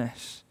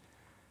forgiveness.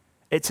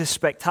 It's a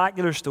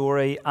spectacular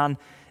story, and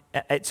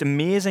it's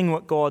amazing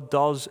what God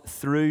does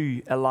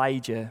through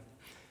Elijah.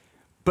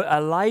 But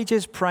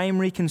Elijah's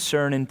primary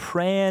concern in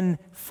praying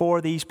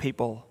for these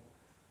people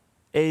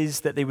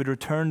is that they would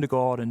return to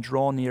God and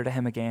draw near to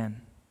him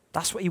again.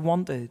 That's what he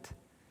wanted.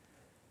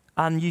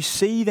 And you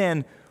see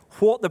then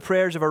what the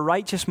prayers of a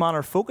righteous man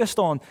are focused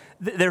on.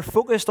 They're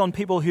focused on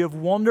people who have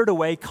wandered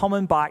away,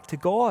 coming back to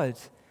God.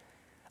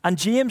 And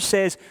James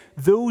says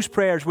those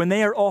prayers, when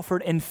they are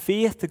offered in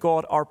faith to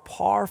God, are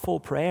powerful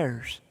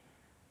prayers.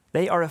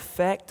 They are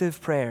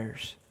effective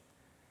prayers.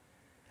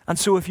 And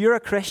so if you're a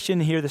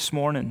Christian here this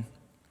morning,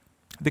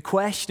 the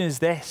question is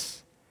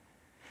this: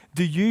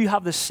 do you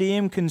have the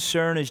same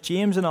concern as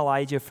James and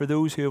Elijah for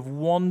those who have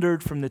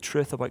wandered from the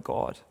truth about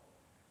God?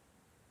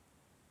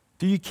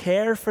 Do you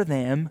care for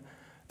them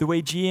the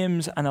way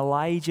James and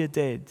Elijah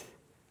did?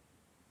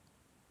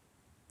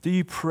 Do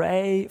you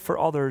pray for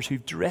others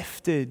who've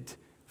drifted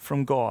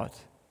from God?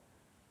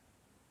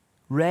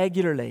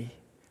 Regularly,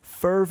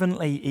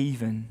 fervently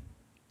even.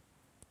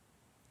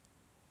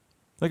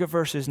 Look at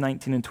verses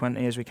 19 and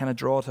 20 as we kind of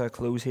draw to a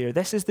close here.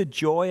 This is the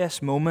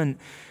joyous moment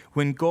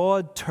when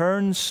God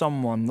turns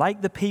someone,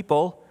 like the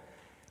people,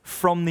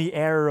 from the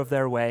error of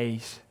their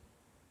ways.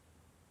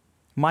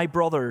 My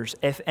brothers,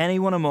 if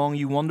anyone among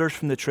you wanders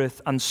from the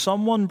truth and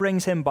someone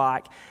brings him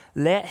back,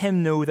 let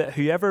him know that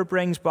whoever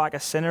brings back a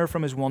sinner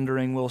from his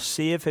wandering will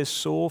save his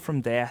soul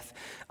from death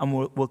and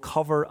will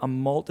cover a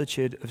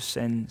multitude of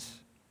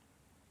sins.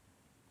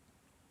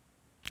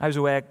 I was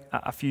away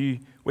a few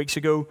weeks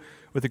ago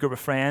with a group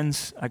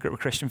of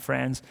Christian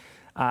friends,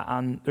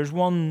 And there's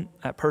one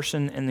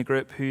person in the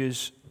group who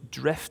has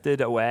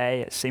drifted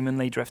away,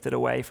 seemingly drifted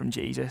away from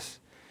Jesus.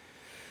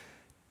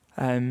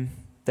 It's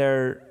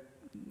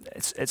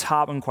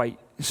happened quite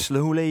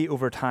slowly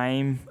over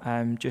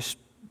time, just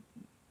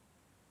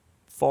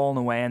fallen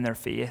away in their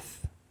faith.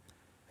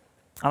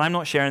 And I'm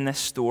not sharing this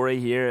story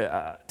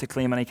here to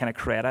claim any kind of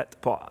credit,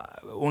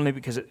 but only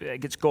because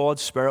it's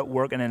God's Spirit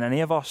working in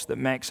any of us that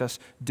makes us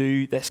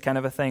do this kind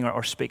of a thing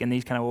or speak in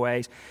these kind of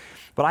ways.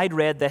 But I'd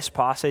read this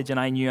passage and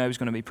I knew I was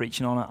going to be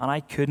preaching on it, and I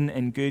couldn't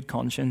in good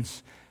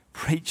conscience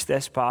preach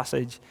this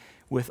passage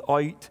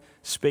without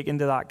speaking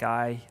to that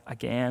guy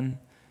again.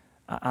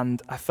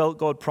 And I felt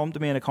God prompted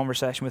me in a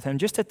conversation with him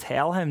just to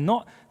tell him,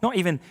 not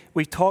even,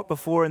 we've talked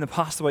before in the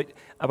past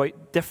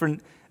about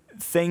different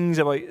things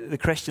about the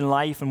Christian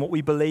life and what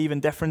we believe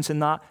and difference in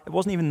that. It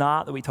wasn't even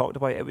that we talked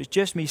about. It was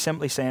just me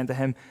simply saying to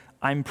him,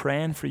 I'm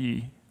praying for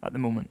you at the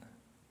moment.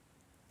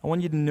 I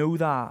want you to know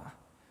that.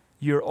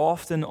 You're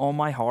often on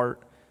my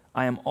heart.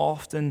 I am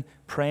often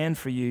praying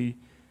for you,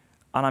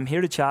 and I'm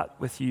here to chat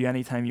with you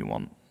anytime you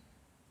want.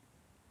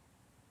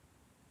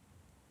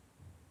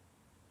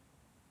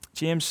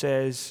 James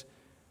says,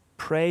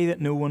 pray that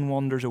no one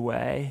wanders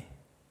away.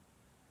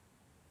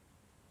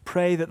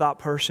 Pray that that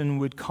person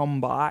would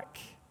come back.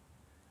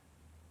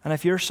 And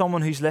if you're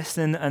someone who's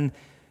listening and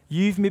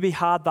you've maybe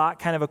had that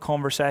kind of a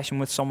conversation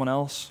with someone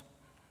else,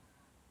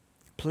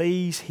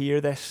 please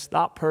hear this.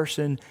 That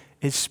person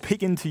is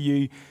speaking to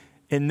you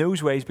in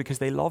those ways because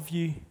they love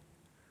you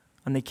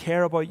and they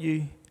care about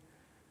you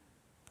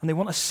and they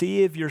want to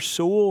save your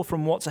soul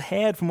from what's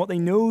ahead, from what they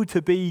know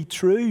to be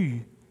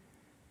true.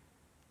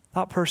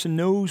 That person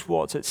knows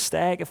what's at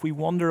stake if we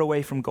wander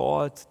away from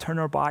God, turn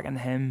our back on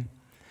Him.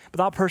 But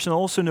that person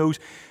also knows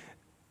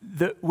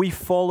that we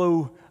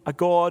follow a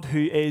God who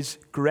is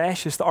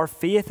gracious, that our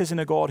faith is in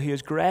a God who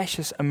is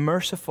gracious and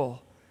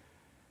merciful,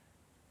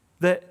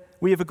 that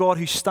we have a God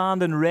who's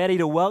standing ready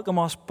to welcome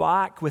us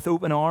back with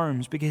open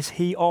arms because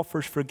He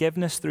offers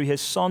forgiveness through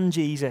His Son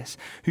Jesus,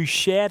 who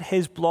shed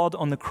His blood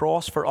on the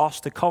cross for us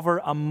to cover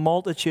a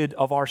multitude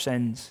of our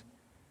sins.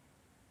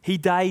 He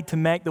died to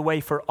make the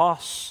way for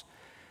us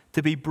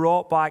to be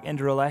brought back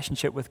into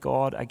relationship with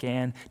God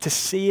again, to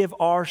save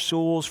our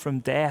souls from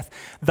death.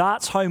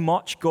 That's how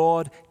much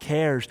God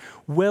cares.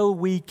 Will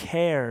we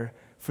care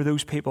for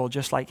those people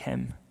just like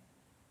Him?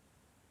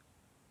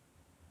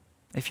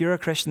 If you're a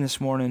Christian this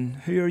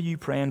morning, who are you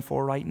praying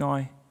for right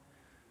now?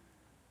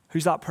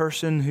 Who's that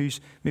person who's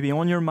maybe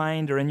on your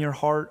mind or in your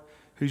heart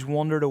who's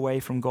wandered away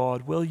from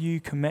God? Will you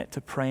commit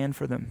to praying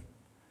for them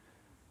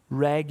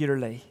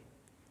regularly,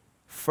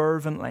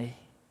 fervently?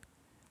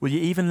 Will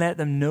you even let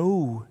them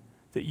know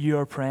that you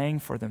are praying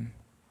for them?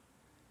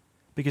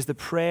 Because the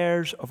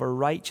prayers of a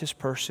righteous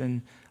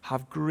person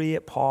have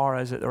great power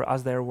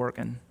as they're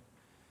working.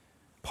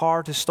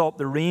 Power to stop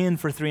the rain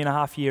for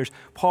 3.5 years.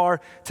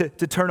 Power to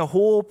turn a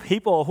whole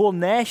people, a whole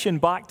nation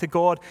back to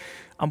God.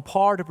 And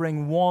power to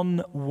bring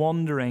one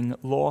wandering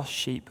lost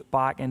sheep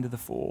back into the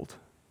fold.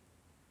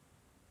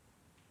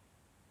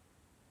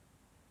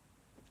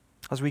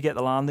 As we get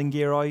the landing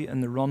gear out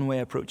and the runway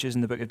approaches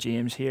in the book of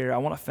James here, I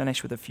want to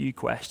finish with a few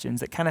questions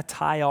that kind of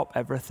tie up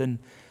everything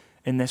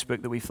in this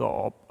book that we've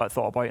thought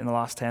about in the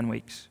last 10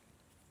 weeks.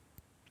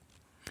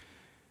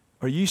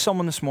 Are you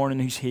someone this morning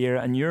who's here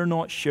and you're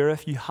not sure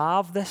if you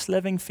have this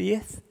living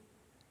faith?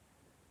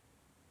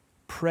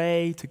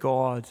 Pray to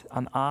God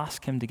and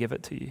ask Him to give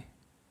it to you.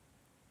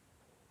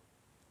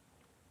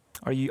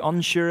 Are you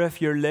unsure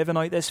if you're living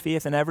out this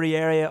faith in every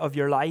area of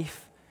your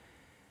life?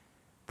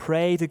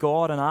 Pray to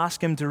God and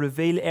ask Him to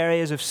reveal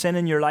areas of sin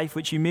in your life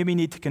which you maybe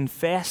need to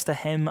confess to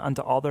Him and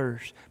to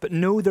others. But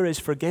know there is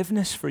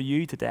forgiveness for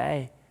you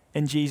today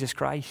in Jesus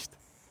Christ.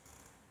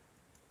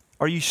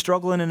 Are you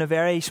struggling in a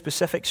very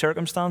specific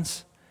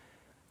circumstance?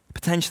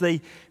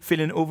 Potentially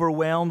feeling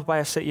overwhelmed by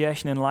a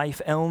situation in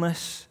life,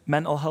 illness,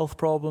 mental health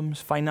problems,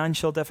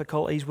 financial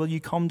difficulties? Will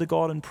you come to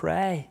God and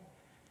pray?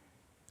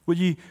 Will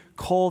you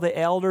call the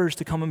elders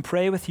to come and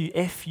pray with you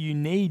if you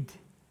need?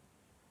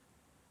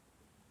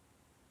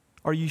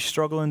 Are you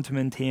struggling to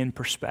maintain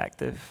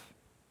perspective?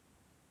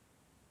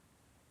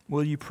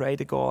 Will you pray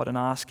to God and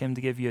ask Him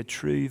to give you a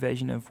true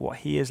vision of what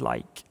He is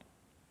like?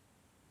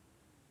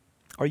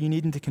 Are you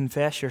needing to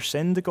confess your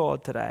sin to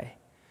God today?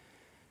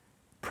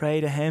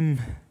 Pray to Him,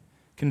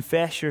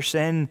 confess your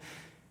sin,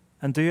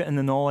 and do it in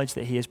the knowledge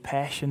that He is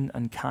patient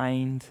and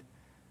kind,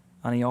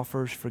 and He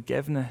offers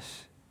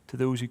forgiveness to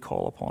those who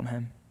call upon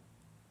Him.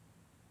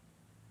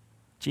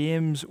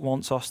 James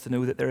wants us to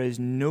know that there is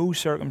no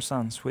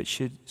circumstance which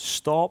should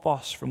stop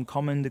us from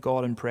coming to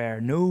God in prayer,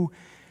 no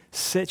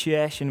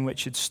situation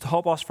which should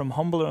stop us from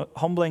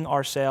humbling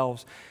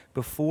ourselves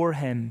before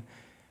Him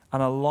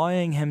and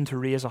allowing Him to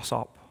raise us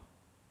up.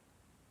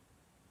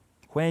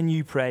 When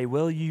you pray,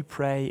 will you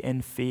pray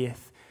in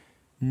faith,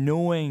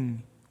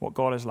 knowing what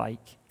God is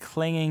like,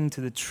 clinging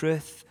to the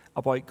truth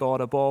about God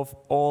above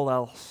all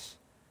else,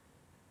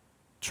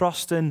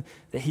 trusting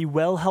that He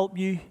will help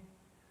you,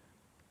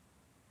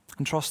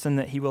 and trusting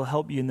that He will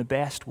help you in the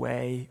best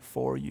way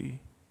for you?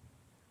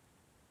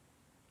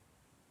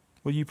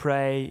 Will you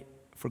pray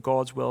for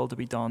God's will to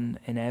be done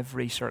in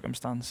every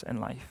circumstance in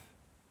life?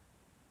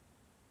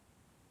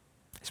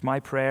 It's my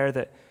prayer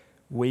that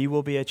we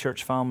will be a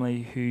church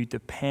family who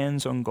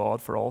depends on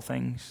God for all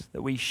things,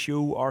 that we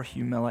show our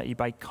humility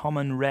by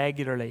coming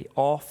regularly,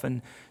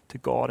 often to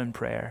God in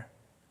prayer,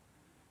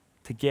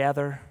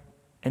 together,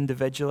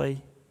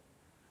 individually.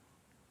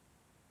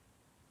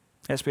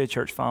 Let's be a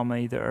church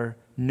family that are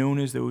known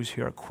as those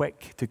who are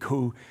quick to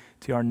go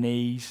to our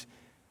knees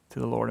to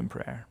the Lord in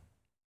prayer.